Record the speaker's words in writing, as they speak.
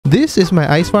This is my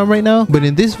ice farm right now, but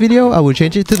in this video I will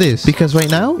change it to this because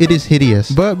right now it is hideous.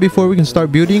 But before we can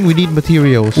start building, we need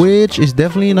materials, which is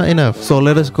definitely not enough. So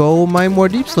let us go mine more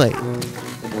deep slate.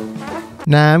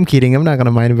 Nah, I'm kidding. I'm not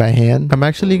gonna mine it by hand. I'm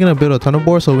actually gonna build a tunnel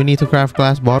bore, so we need to craft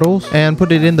glass bottles and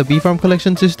put it in the bee farm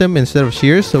collection system instead of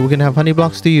shears, so we can have honey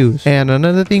blocks to use. And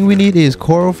another thing we need is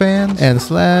coral fans and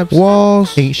slabs,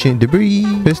 walls, ancient debris,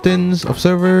 pistons,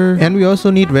 observer, and we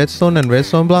also need redstone and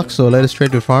redstone blocks. So let us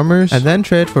trade with farmers and then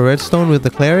trade for redstone with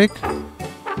the cleric.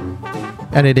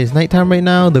 And it is nighttime right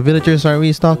now. The villagers are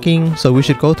restocking, so we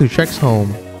should go to Trek's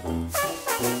home.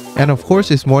 And of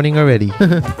course, it's morning already.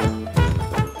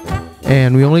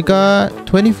 And we only got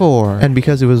 24. And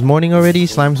because it was morning already,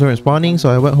 slimes weren't spawning, so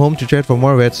I went home to trade for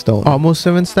more redstone. Almost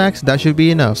 7 stacks, that should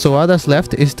be enough. So all that's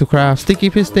left is to craft sticky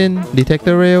piston,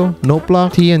 detector rail, note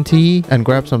block, TNT, and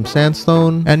grab some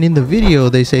sandstone. And in the video,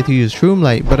 they say to use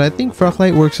shroomlight, but I think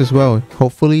froglight works as well,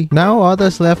 hopefully. Now all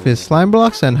that's left is slime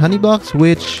blocks and honey blocks,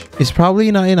 which is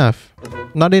probably not enough.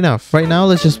 Not enough. Right now,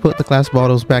 let's just put the glass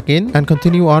bottles back in and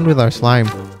continue on with our slime.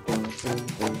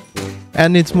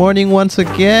 And it's morning once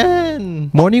again.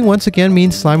 Morning once again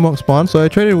means slime won't spawn, so I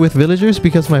traded with villagers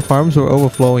because my farms were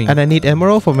overflowing and I need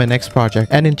emerald for my next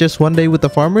project. And in just one day with the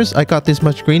farmers, I got this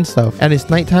much green stuff. And it's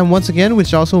nighttime once again,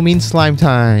 which also means slime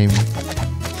time.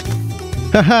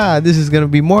 Haha, this is gonna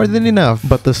be more than enough.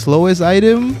 But the slowest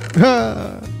item?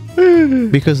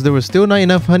 Because there was still not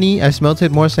enough honey, I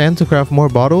smelted more sand to craft more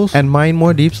bottles and mine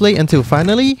more deep slate until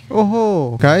finally,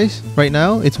 oh guys, right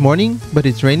now it's morning, but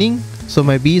it's raining, so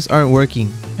my bees aren't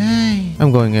working.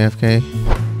 I'm going AFK.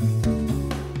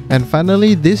 And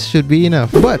finally, this should be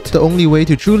enough. But the only way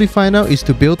to truly find out is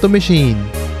to build the machine.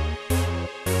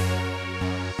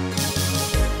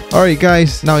 Alright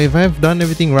guys, now if I have done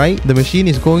everything right, the machine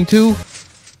is going to...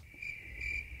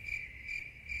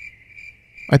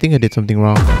 I think I did something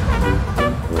wrong.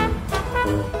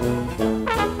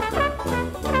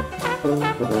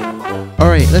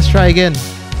 Alright, let's try again.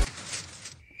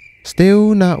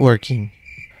 Still not working.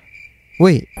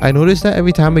 Wait, I noticed that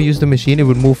every time I use the machine, it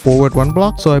would move forward 1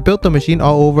 block, so I built the machine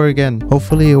all over again.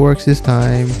 Hopefully it works this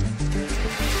time.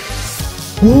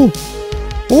 Oh!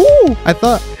 Oh! I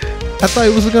thought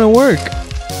it wasn't gonna work.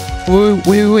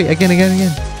 Wait,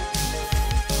 again.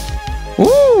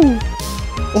 Oh!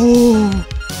 Oh!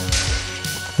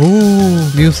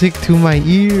 Oh, music to my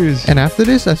ears. And after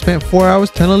this, I spent 4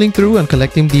 hours tunneling through and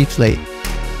collecting deep slate.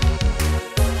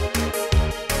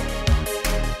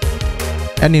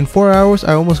 And in 4 hours,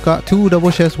 I almost got 2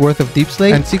 double chests worth of deep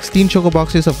slate and 16 choco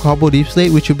boxes of cobble deep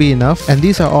slate, which should be enough. And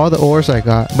these are all the ores I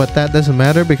got. But that doesn't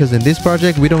matter because in this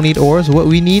project, we don't need ores. What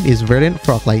we need is verdant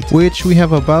froglights, which we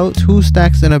have about 2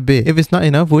 stacks and a bit. If it's not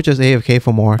enough, we'll just AFK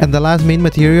for more. And the last main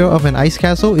material of an ice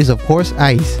castle is of course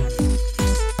ice.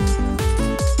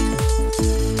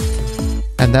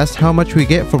 And that's how much we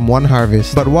get from 1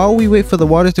 harvest. But while we wait for the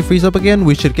water to freeze up again,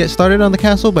 we should get started on the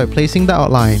castle by placing the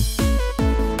outline.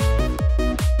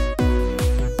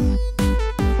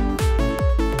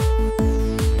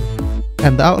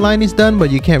 And the outline is done,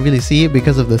 but you can't really see it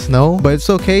because of the snow. But it's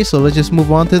okay, so let's just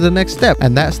move on to the next step.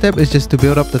 And that step is just to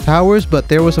build up the towers, but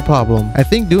there was a problem. I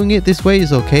think doing it this way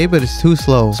is okay, but it's too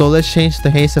slow. So let's change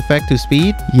the haze effect to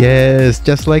speed. Yes,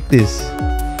 just like this.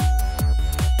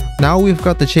 Now we've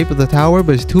got the shape of the tower,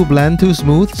 but it's too bland, too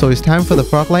smooth, so it's time for the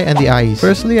froglight and the ice.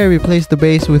 Firstly, I replaced the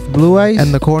base with blue ice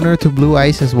and the corner to blue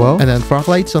ice as well, and then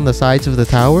froglights on the sides of the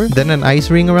tower, then an ice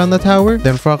ring around the tower,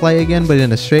 then froglight again but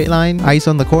in a straight line, ice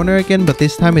on the corner again but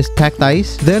this time it's packed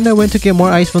ice. Then I went to get more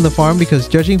ice from the farm because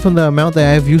judging from the amount that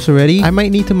I have used already, I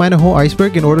might need to mine a whole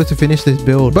iceberg in order to finish this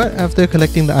build. But after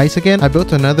collecting the ice again, I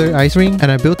built another ice ring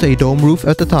and I built a dome roof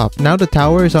at the top. Now the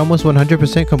tower is almost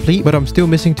 100% complete, but I'm still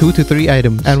missing 2 to 3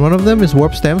 items, and one of them is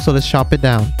warp stem, so let's chop it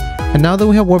down. And now that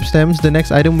we have warp stems, the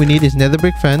next item we need is nether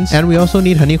brick fence, and we also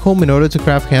need honeycomb in order to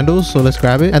craft candles, so let's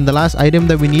grab it. And the last item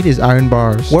that we need is iron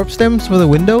bars, warp stems for the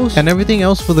windows, and everything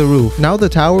else for the roof. Now the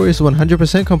tower is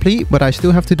 100% complete, but I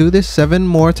still have to do this 7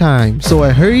 more times. So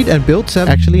I hurried and built 7.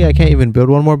 Actually, I can't even build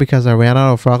 1 more because I ran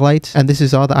out of froglights, and this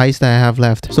is all the ice that I have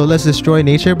left. So let's destroy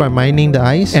nature by mining the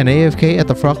ice and AFK at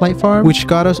the froglight farm, which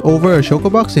got us over a choco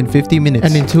box in 50 minutes.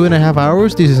 And in 2.5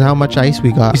 hours, this is how much ice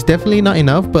we got. It's definitely not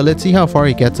enough, but let's see how far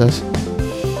it gets us.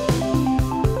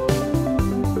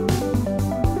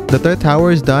 The 3rd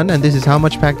tower is done, and this is how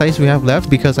much packed ice we have left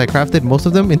because I crafted most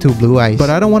of them into blue ice. But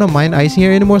I don't want to mine ice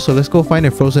here anymore, so let's go find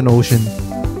a frozen ocean.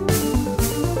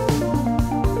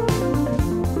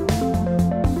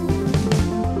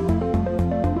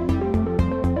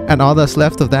 And all that's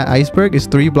left of that iceberg is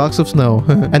 3 blocks of snow.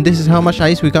 And this is how much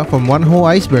ice we got from 1 whole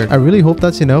iceberg. I really hope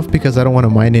that's enough because I don't want to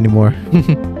mine anymore.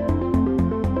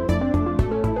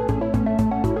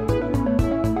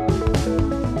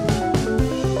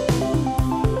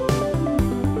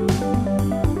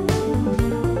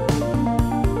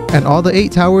 And all the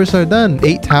 8 towers are done.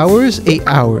 8 towers, 8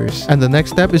 hours. And the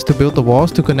next step is to build the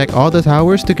walls to connect all the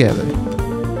towers together.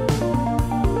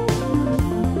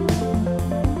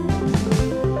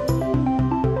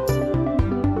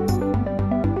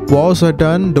 Walls are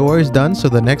done, door is done, so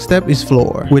the next step is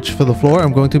floor. Which for the floor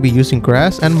I'm going to be using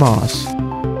grass and moss.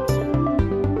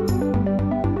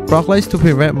 Froglights to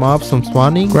prevent mobs from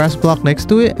spawning, grass block next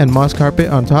to it, and moss carpet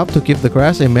on top to give the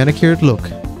grass a manicured look.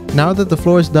 Now that the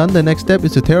floor is done, the next step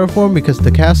is to terraform because the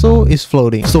castle is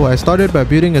floating. So I started by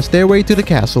building a stairway to the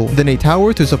castle, then a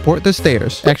tower to support the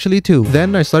stairs. Actually 2.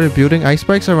 Then I started building ice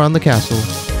spikes around the castle.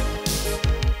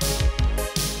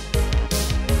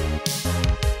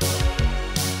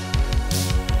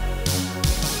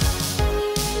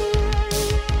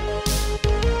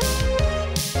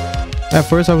 At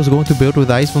first I was going to build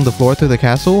with ice from the floor to the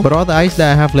castle, but all the ice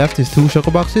that I have left is 2 sugar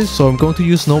boxes, so I'm going to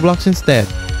use snow blocks instead.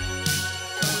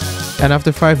 And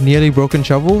after 5 nearly broken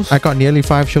shovels, I got nearly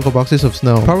 5 sugar boxes of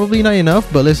snow. Probably not enough,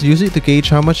 but let's use it to gauge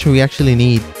how much we actually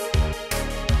need.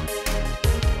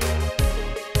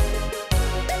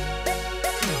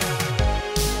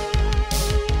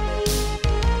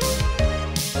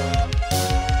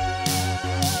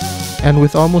 And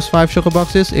with almost 5 sugar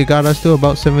boxes, it got us to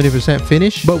about 70%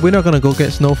 finished. But we're not gonna go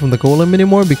get snow from the golem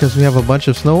anymore because we have a bunch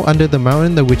of snow under the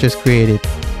mountain that we just created.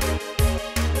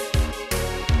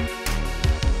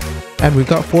 And we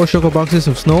got 4 sugar boxes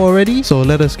of snow already, so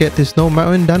let us get this snow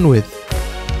mountain done with.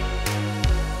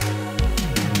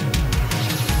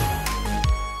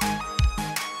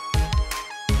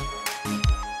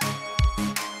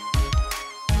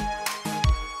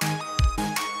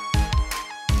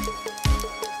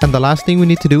 And the last thing we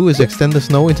need to do is extend the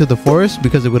snow into the forest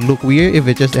because it would look weird if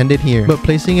it just ended here. But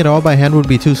placing it all by hand would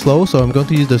be too slow, so I'm going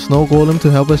to use the snow golem to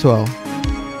help as well.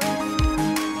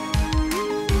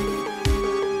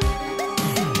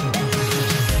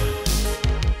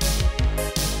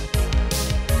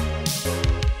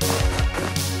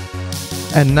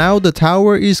 And now the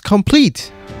tower is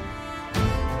complete!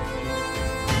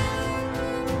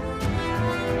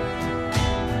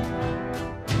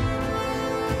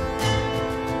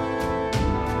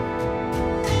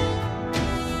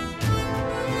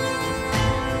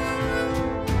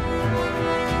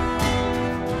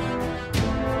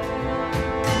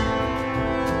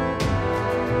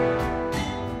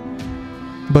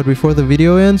 But before the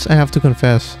video ends, I have to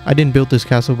confess, I didn't build this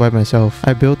castle by myself.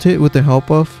 I built it with the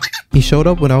help of... He showed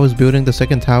up when I was building the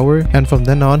second tower, and from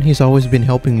then on, he's always been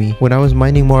helping me. When I was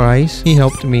mining more ice, he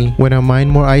helped me. When I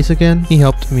mined more ice again, he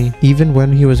helped me. Even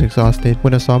when he was exhausted.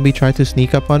 When a zombie tried to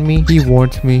sneak up on me, he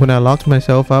warned me. When I locked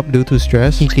myself up due to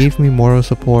stress, he gave me moral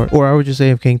support. Or I would just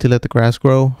say AFKing to let the grass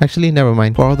grow. Actually, never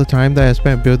mind. For all the time that I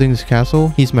spent building this castle,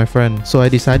 he's my friend. So I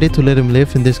decided to let him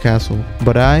live in this castle.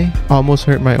 But I almost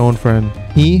hurt my own friend.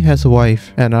 He has a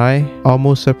wife, and I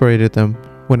almost separated them.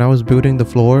 When I was building the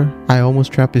floor, I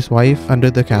almost trapped his wife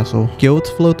under the castle. Guilt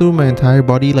flowed through my entire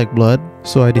body like blood,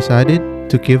 so I decided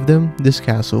to give them this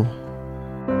castle.